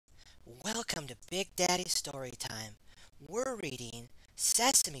Welcome to Big Daddy Storytime. We're reading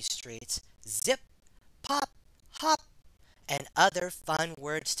Sesame Street's Zip, Pop, Hop, and other fun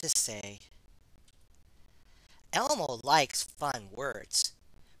words to say. Elmo likes fun words.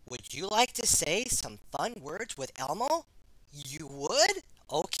 Would you like to say some fun words with Elmo? You would?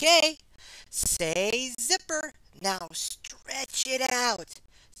 Okay. Say zipper. Now stretch it out.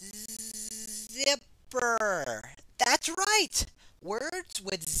 Zipper. That's right. Words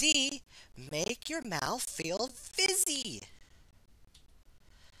with Z make your mouth feel fizzy.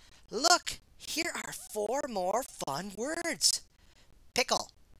 Look, here are four more fun words.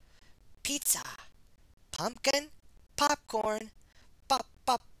 Pickle, pizza, pumpkin, popcorn, pop,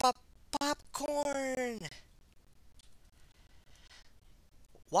 pop, pop, popcorn.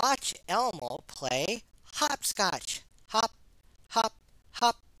 Watch Elmo play hopscotch. Hop, hop,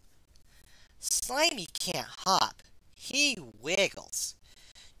 hop. Slimy can't hop. He wiggles.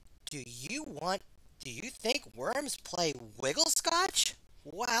 Do you think worms play wiggle scotch?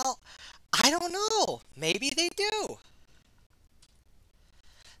 Well, I don't know. Maybe they do.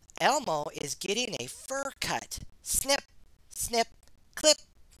 Elmo is getting a fur cut. Snip, snip, clip,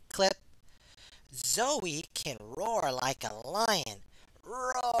 clip. Zoe can roar like a lion.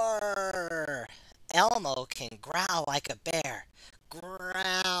 Roar! Elmo can growl like a bear.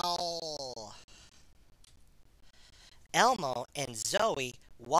 Growl! Elmo and Zoe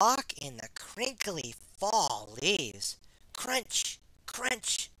walk in the crinkly fall leaves. Crunch,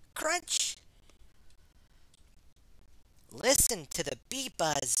 crunch, crunch! Listen to the bee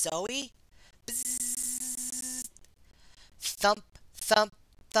buzz, Zoe. Bzzz. Thump, thump,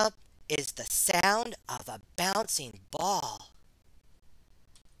 thump is the sound of a bouncing ball.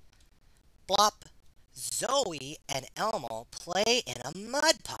 Blop. Zoe and Elmo play in a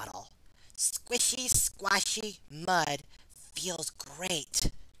mud puddle. Squishy, squashy mud feels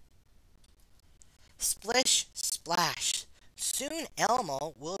great. Splish, splash. Soon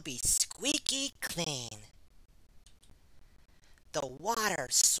Elmo will be squeaky clean. The water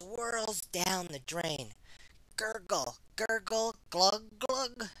swirls down the drain. Gurgle, gurgle, glug,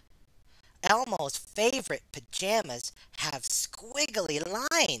 glug. Elmo's favorite pajamas have squiggly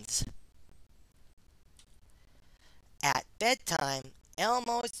lines. At bedtime,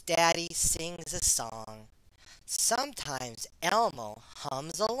 Elmo's daddy sings a song. Sometimes Elmo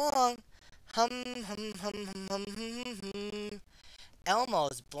hums along. Hum, hum, hum, hum, hum, hum, hum.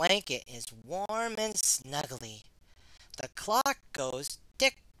 Elmo's blanket is warm and snuggly. The clock goes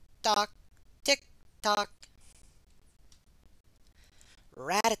tick-tock, tick-tock.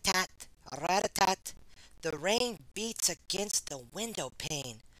 Rat-a-tat, rat-a-tat. The rain beats against the window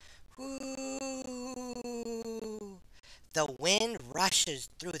pane. Ooh. The wind rushes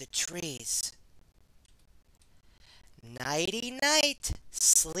through the trees. Nighty-night,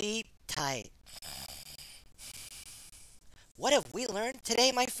 sleep tight. What have we learned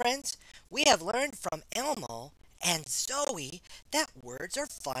today, my friends? We have learned from Elmo and Zoe that words are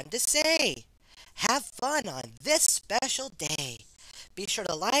fun to say. Have fun on this special day. Be sure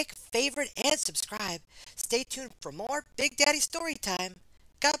to like, favorite, and subscribe. Stay tuned for more Big Daddy Storytime.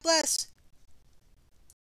 God bless.